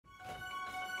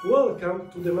Welcome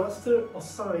to the Master of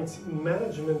Science in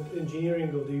Management Engineering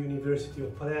of the University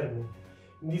of Palermo.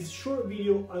 In this short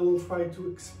video, I will try to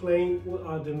explain what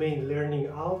are the main learning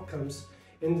outcomes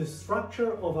and the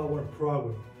structure of our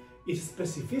program, its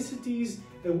specificities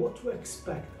and what to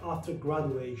expect after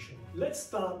graduation. Let's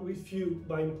start with a few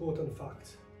important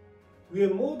facts. We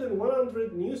have more than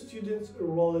 100 new students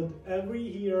enrolled every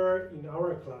year in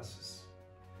our classes.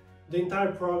 The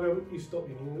entire program is taught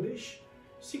in English.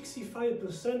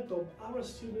 65% of our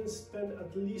students spend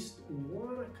at least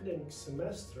one academic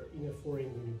semester in a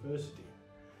foreign university.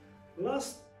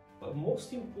 Last but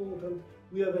most important,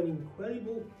 we have an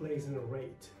incredible placement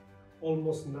rate.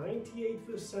 Almost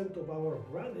 98% of our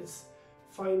graduates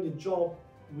find a job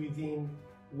within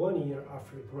 1 year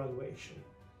after graduation.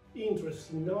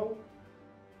 Interesting, no?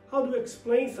 How do you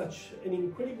explain such an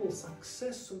incredible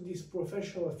success of this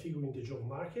professional figure in the job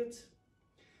market?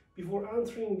 Before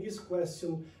answering this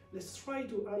question, let's try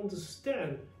to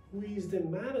understand who is the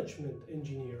management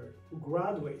engineer who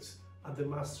graduates at the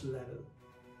master level.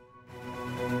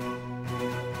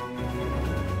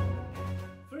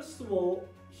 First of all,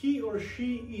 he or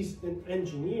she is an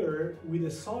engineer with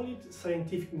a solid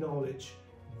scientific knowledge,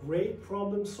 great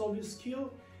problem-solving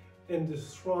skill, and a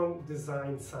strong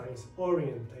design science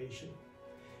orientation.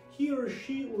 He or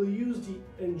she will use the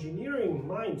engineering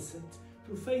mindset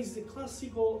to face the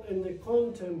classical and the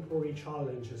contemporary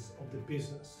challenges of the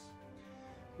business.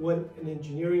 When an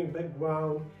engineering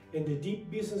background and a deep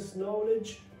business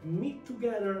knowledge meet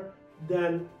together,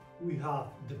 then we have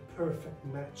the perfect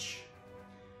match.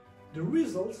 The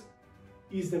result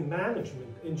is the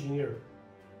management engineer.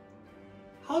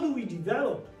 How do we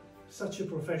develop such a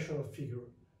professional figure?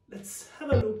 Let's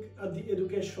have a look at the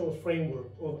educational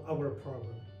framework of our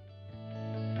program.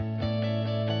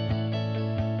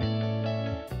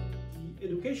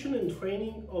 The education and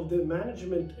training of the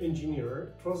management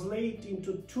engineer translate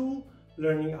into two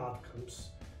learning outcomes.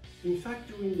 In fact,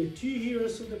 during the 2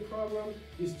 years of the program,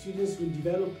 the students will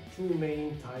develop two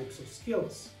main types of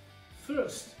skills.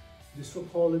 First, the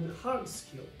so-called hard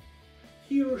skill.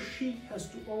 He or she has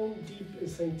to own deep and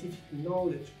scientific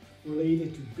knowledge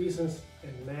related to business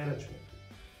and management.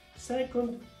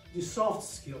 Second, the soft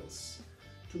skills.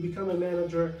 To become a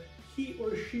manager, he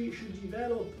or she should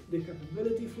develop the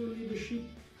capability for leadership,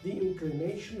 the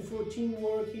inclination for team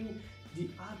working, the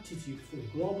aptitude for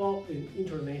global and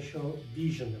international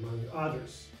vision, among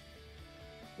others.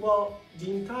 Well,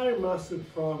 the entire master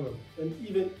program and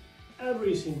even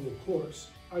every single course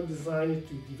are designed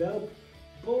to develop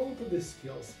both of the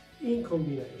skills in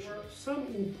combination. There are some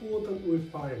important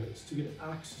requirements to get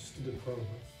access to the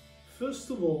program. First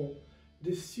of all,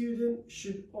 the student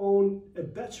should own a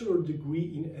bachelor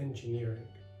degree in engineering,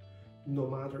 no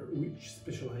matter which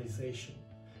specialization.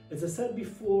 As I said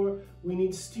before, we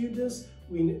need students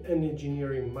with an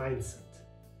engineering mindset.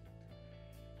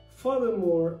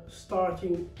 Furthermore,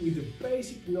 starting with the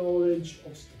basic knowledge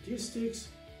of statistics,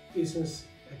 business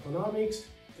economics,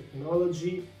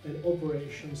 technology, and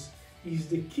operations is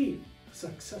the key to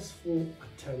successful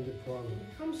attend the program. When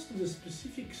it comes to the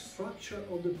specific structure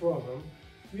of the program,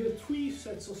 we have 3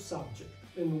 sets of subjects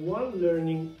and 1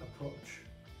 learning approach.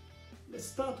 Let's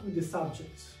start with the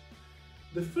subjects.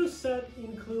 The first set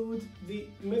includes the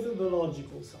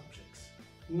methodological subjects,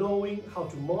 knowing how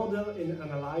to model and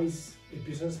analyze a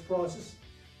business process,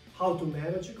 how to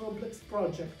manage a complex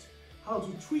project, how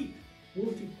to treat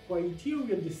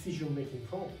multi-criteria decision-making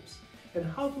problems, and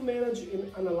how to manage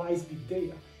and analyze big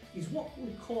data is what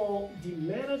we call the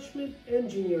management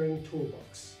engineering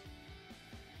toolbox.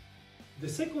 The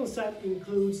second set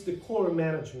includes the core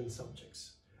management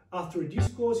subjects. After these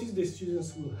courses, the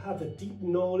students will have a deep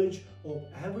knowledge of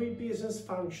every business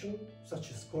function,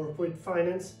 such as corporate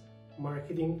finance,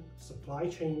 marketing, supply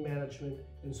chain management,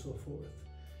 and so forth.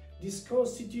 This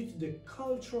constitutes the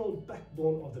cultural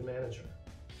backbone of the manager.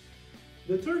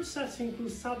 The third set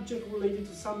includes subjects related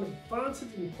to some advanced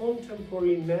and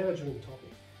contemporary management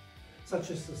topics,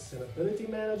 such as sustainability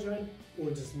management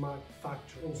or the smart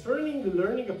factory. Concerning the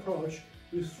learning approach,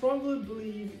 we strongly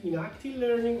believe in active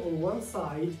learning on one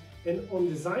side and on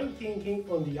design thinking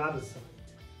on the other side.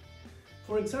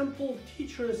 For example,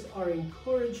 teachers are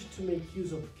encouraged to make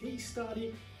use of case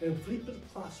study and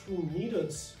flipped classroom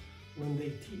methods when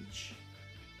they teach.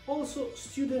 Also,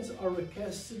 students are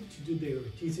requested to do their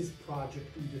thesis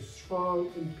project with a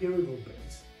strong empirical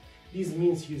base. This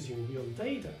means using real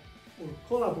data or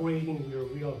collaborating with a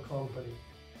real company.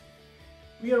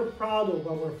 We are proud of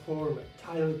our format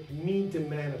titled Meet the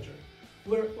Manager,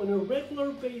 where on a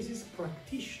regular basis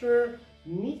practitioner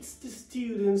meets the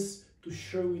students to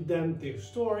share with them their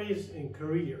stories and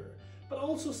career, but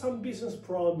also some business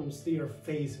problems they are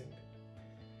facing.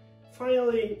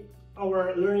 Finally,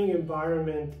 our learning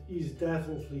environment is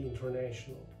definitely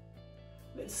international.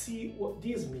 Let's see what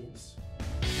this means.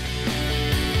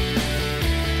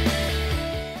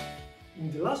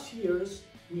 In the last years,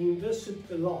 we invested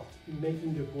a lot in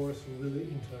making the course really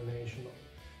international.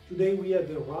 Today we have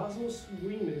Erasmus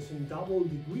agreements and double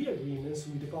degree agreements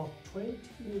with about 20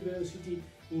 universities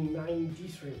in 9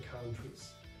 different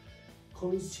countries.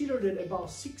 Consider that about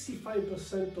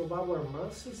 65% of our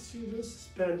master's students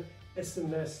spend a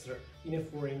semester in a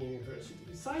foreign university.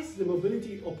 Besides the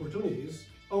mobility opportunities,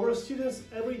 our students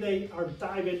every day are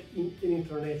diving in an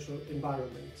international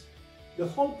environment. The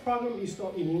whole program is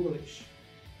taught in English.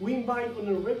 We invite on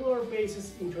a regular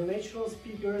basis international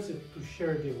speakers to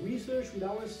share their research with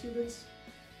our students,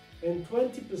 and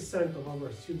 20% of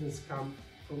our students come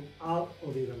from out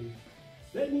of Italy.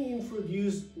 Let me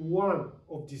introduce one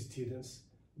of these students,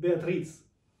 Beatriz.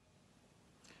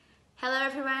 Hello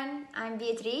everyone, I'm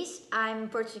Beatriz, I'm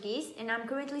Portuguese and I'm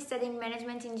currently studying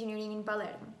Management Engineering in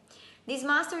Palermo. This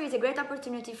master is a great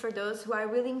opportunity for those who are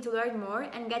willing to learn more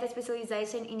and get a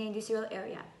specialization in the industrial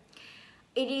area.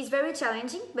 It is very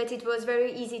challenging, but it was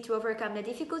very easy to overcome the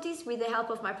difficulties with the help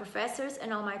of my professors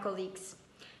and all my colleagues.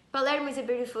 Palermo is a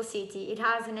beautiful city. It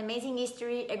has an amazing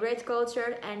history, a great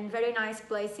culture and very nice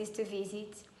places to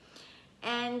visit.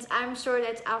 And I'm sure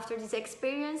that after this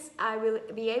experience, I will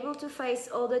be able to face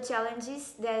all the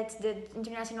challenges that the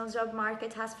international job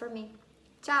market has for me.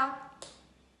 Ciao!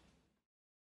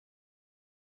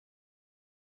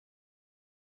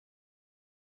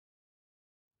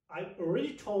 I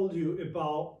already told you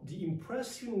about the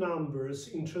impressive numbers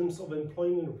in terms of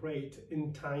employment rate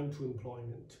and time to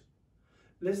employment.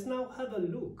 Let's now have a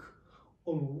look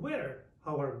on where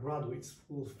our graduates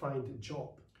will find a job.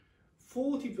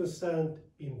 40%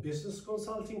 in business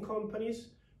consulting companies,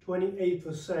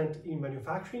 28% in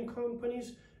manufacturing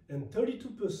companies, and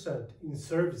 32% in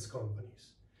service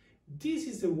companies. This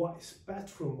is a wide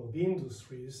spectrum of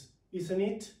industries, isn't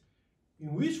it?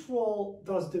 In which role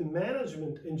does the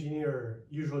management engineer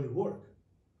usually work?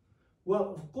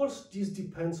 Well, of course, this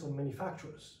depends on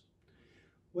manufacturers.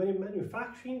 When a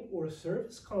manufacturing or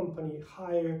service company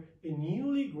hires a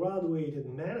newly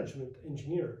graduated management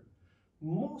engineer,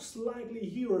 most likely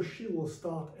he or she will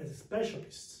start as a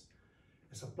specialist,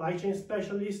 a supply chain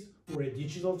specialist or a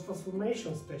digital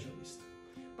transformation specialist.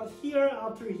 But year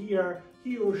after year,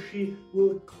 he or she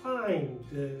will climb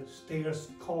the stairs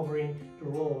covering the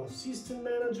role of assistant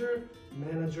manager,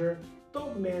 manager,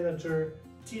 top manager,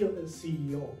 till a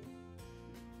CEO.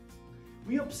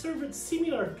 We observed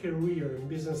similar career in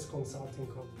business consulting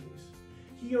companies.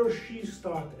 He or she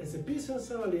starts as a business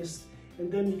analyst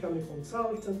and then become a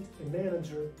consultant, a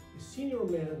manager, a senior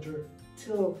manager,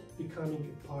 till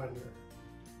becoming a partner.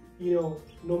 You know,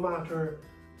 no matter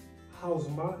how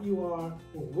smart you are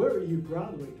or where you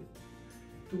graduated,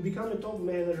 to become a top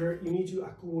manager, you need to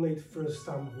accumulate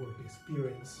first-time work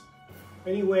experience.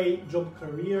 Anyway, job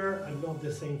careers are not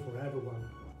the same for everyone.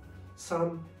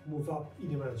 Some move up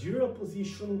in a managerial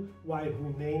position while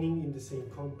remaining in the same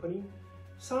company.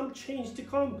 Some change the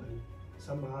company.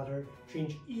 Some others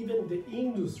change even the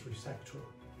industry sector.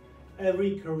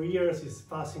 Every career is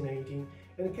fascinating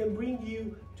and can bring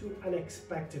you to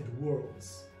unexpected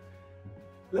worlds.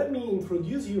 Let me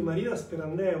introduce you Marina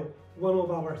Sperandeo, one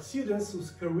of our students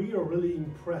whose career really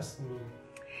impressed me.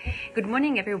 Good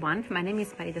morning everyone, my name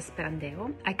is Marina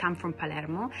Sperandeo, I come from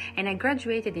Palermo and I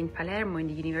graduated in Palermo in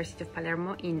the University of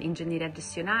Palermo in Ingegneria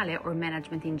Gestionale or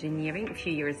Management Engineering a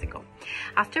few years ago.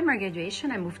 After my graduation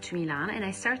I moved to Milan and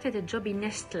I started a job in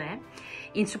Nestlé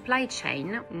in supply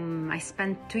chain. I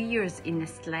spent 2 years in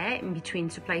Nestlé in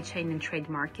between supply chain and trade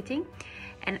marketing.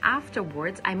 And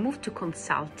afterwards, I moved to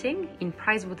consulting in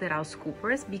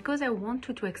PricewaterhouseCoopers because I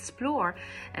wanted to explore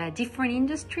different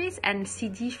industries and see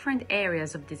different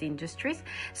areas of these industries.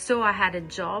 So I had a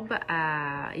job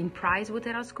in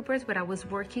PricewaterhouseCoopers where I was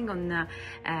working on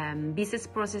business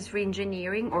process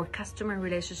re-engineering or customer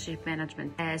relationship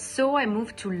management. So I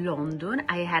moved to London.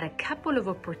 I had a couple of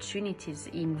opportunities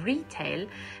in retail.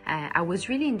 I was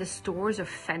really in the stores of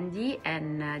Fendi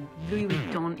and Louis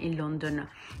Vuitton in London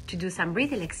to do some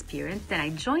retail experience. Then I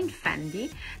joined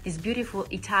Fendi, this beautiful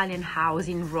Italian house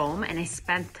in Rome, and I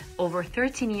spent over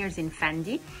 13 years in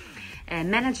Fendi,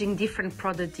 managing different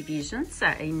product divisions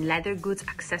in leather goods,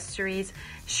 accessories,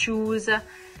 shoes,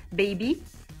 baby.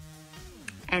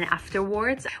 And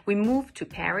afterwards, we moved to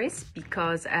Paris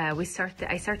because I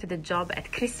started a job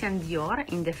at Christian Dior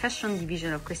in the fashion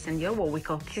division of Christian Dior, what we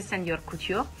call Christian Dior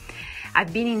Couture.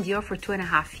 I've been in Dior for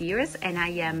 2.5 years, and I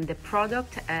am the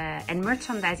product and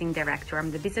merchandising director.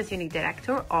 I'm the business unit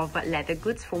director of leather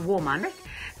goods for women,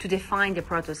 to define the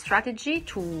product strategy,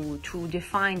 to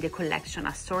define the collection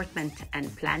assortment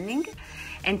and planning,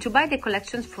 and to buy the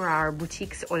collections for our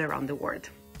boutiques all around the world.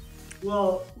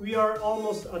 Well, we are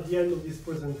almost at the end of this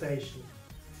presentation.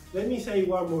 Let me say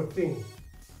one more thing.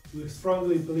 We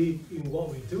strongly believe in what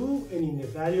we do and in the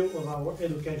value of our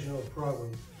educational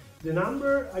program. The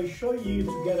number I show you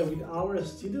together with our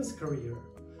students' career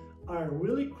are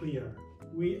really clear.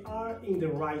 We are in the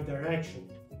right direction.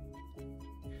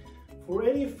 For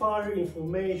any further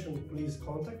information, please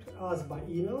contact us by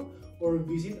email or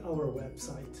visit our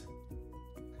website.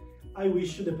 I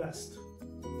wish you the best.